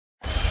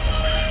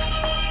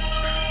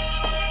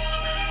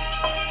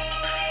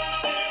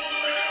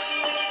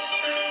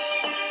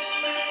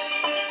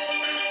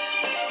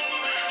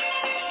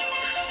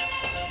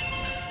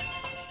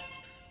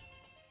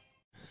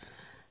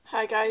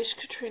guys,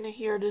 Katrina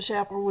here, the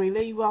Zepper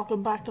Wheelie.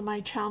 Welcome back to my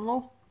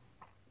channel.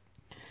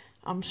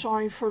 I'm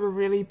sorry for the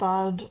really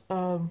bad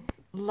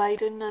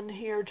lighting in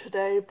here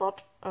today,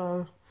 but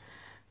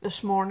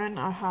this morning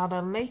I had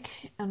a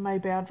leak in my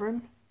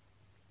bedroom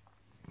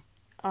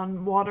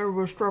and water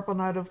was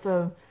dripping out of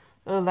the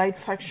light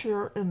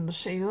fixture in the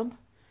ceiling,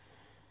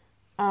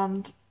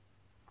 and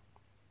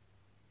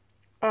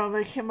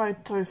they came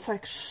out to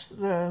fix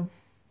the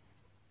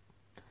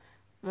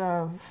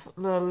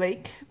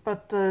leak,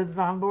 but the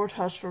landlord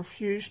has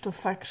refused to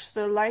fix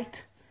the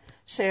light,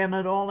 saying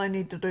that all I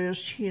need to do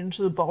is change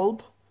the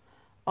bulb,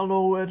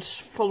 although it's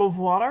full of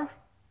water.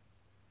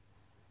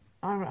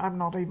 I'm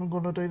not even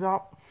going to do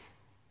that.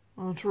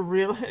 It's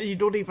you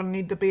don't even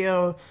need to be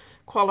a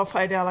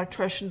qualified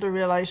electrician to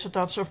realise that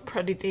that's a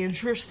pretty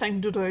dangerous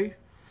thing to do,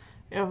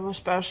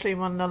 especially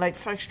when the light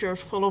fixture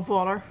is full of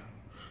water.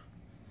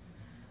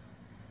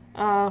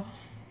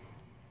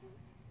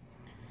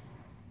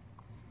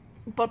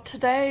 But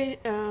today's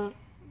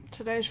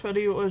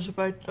video is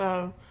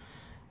about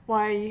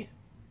why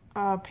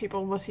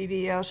people with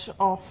EDS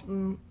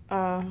often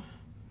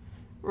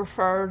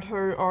refer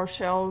to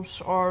ourselves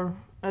or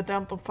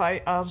identify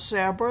as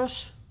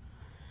zebras,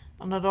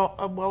 and it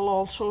will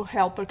also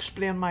help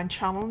explain my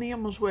channel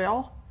name as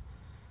well.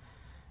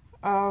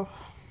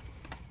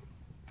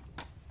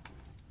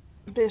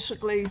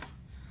 Basically,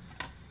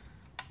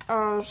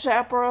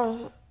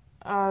 zebra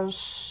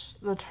as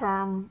the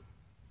term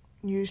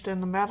used in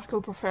the medical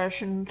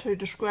profession to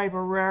describe a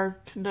rare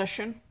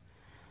condition.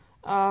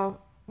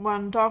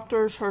 When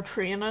doctors are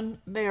training,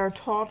 they are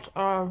taught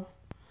a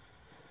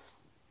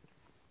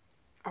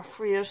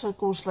phrase that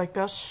goes like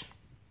this: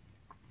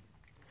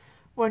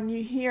 when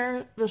you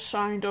hear the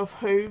sound of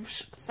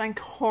hooves, think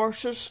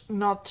horses,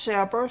 not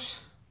zebras.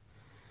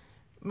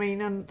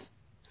 Meaning,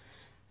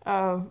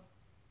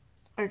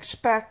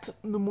 expect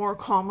the more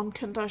common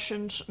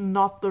conditions,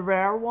 not the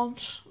rare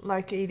ones,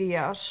 like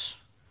EDS.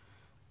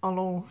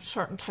 Although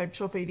certain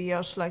types of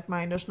EDS like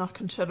mine is not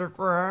considered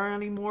rare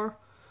anymore.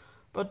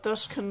 But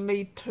this can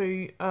lead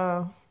to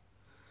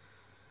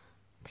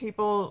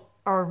people,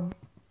 or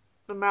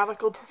the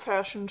medical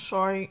profession,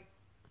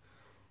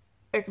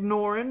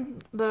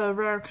 ignoring the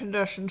rare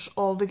conditions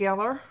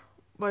altogether,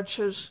 which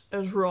is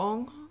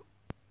wrong.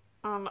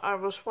 And I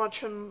was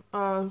watching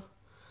a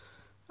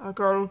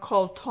girl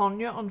called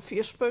Tanya on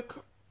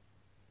Facebook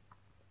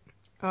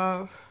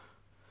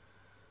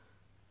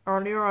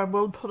earlier. I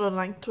will put a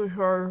link to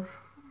her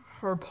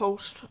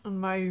post in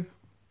my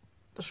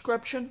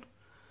description,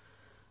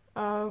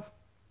 who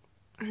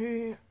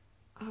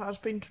has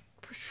been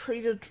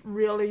treated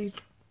really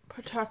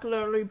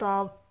particularly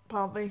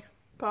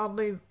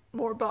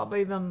more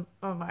badly than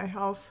I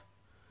have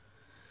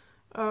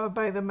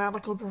by the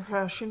medical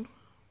profession.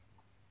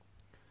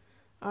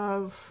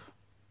 Her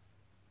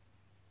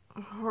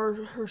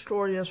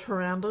story is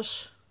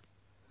horrendous.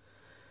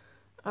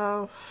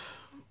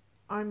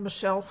 I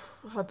myself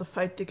had to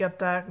fight to get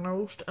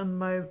diagnosed,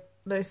 and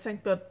they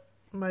think that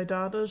my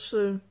dad is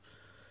the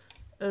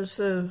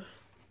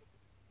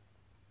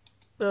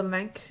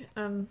link,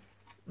 and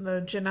the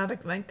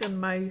genetic link in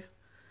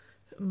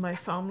my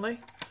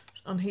family,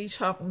 and he's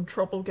having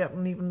trouble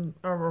getting even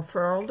a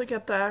referral to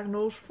get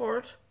diagnosed for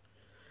it.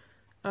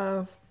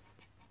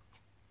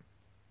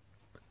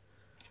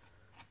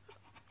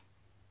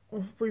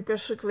 We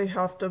basically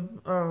have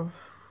to,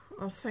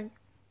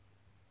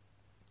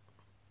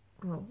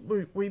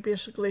 we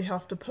basically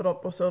have to put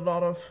up with a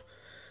lot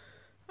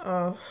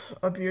of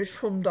abuse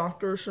from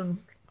doctors and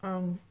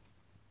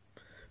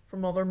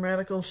from other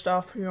medical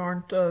staff who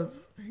aren't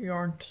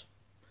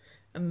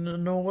in the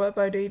know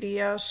about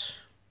EDS.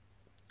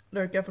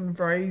 They're given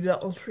very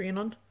little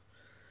training.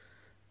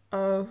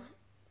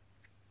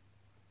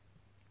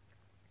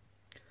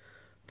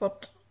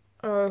 But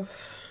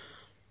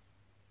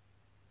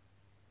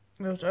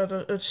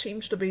it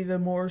seems to be the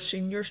more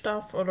senior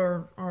staff that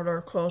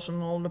are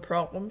causing all the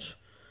problems.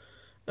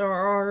 There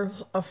are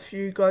a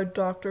few good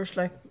doctors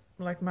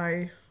like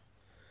my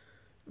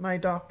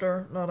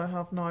doctor that I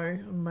have now,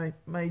 and my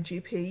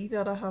GP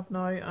that I have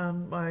now,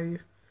 and my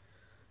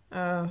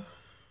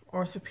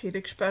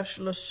orthopedic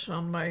specialist,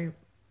 and my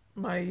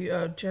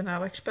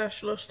genetic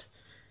specialist.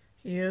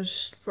 He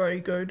is very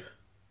good.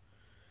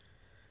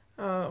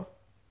 But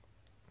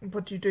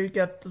you do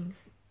get them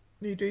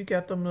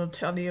to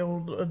tell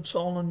you it's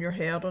all in your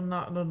head and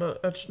that, and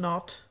it's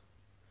not.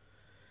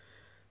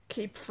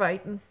 Keep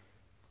fighting.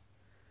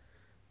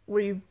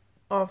 We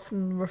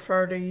often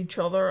refer to each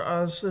other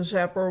as the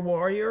zebra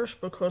warriors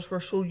because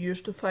we're so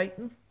used to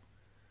fighting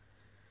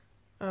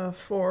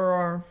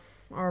for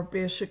our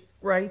basic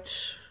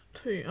rights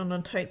to an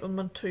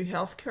entitlement to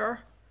healthcare.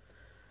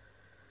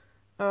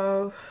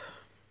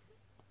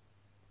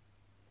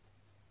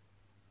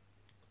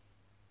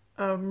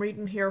 I'm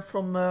reading here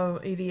from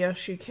the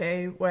EDS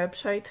UK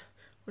website,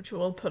 which I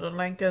will put a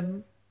link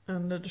in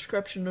the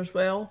description as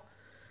well.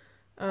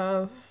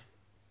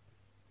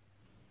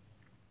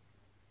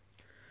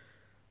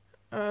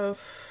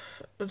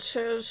 it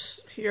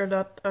says here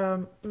that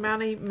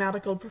many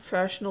medical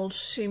professionals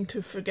seem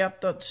to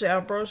forget that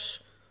zebras,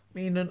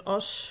 meaning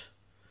us,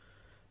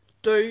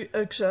 do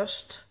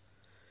exist,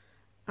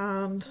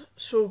 and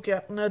so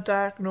getting a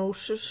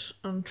diagnosis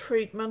and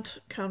treatment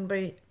can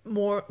be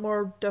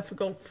more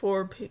difficult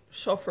for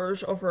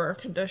sufferers of rare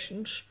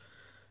conditions.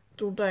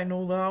 Don't I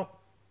know that?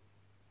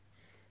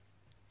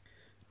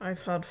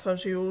 I've had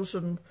physios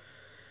and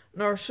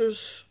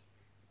nurses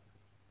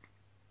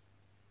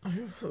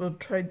who've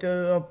tried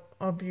to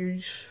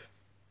abuse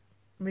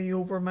me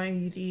over my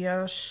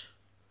EDS.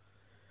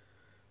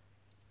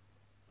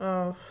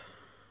 I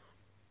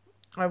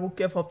won't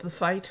give up the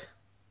fight,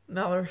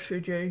 neither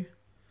should you,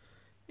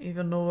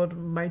 even though it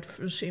might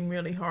seem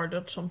really hard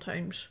at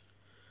sometimes.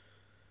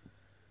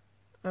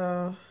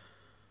 But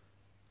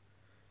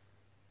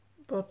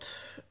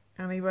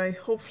anyway,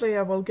 hopefully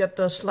I will get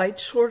this light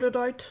sorted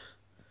out.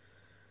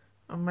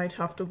 I might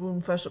have to go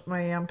and visit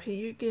my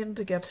MP again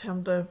to get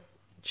him to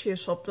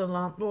chase up the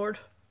landlord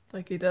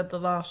like he did the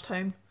last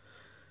time,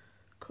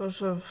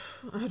 because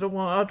I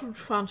don't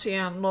fancy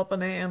ending up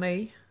in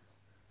A&E.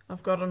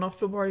 I've got enough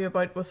to worry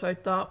about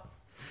without that.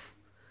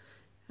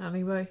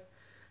 Anyway,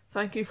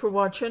 thank you for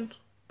watching.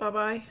 Bye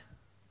bye.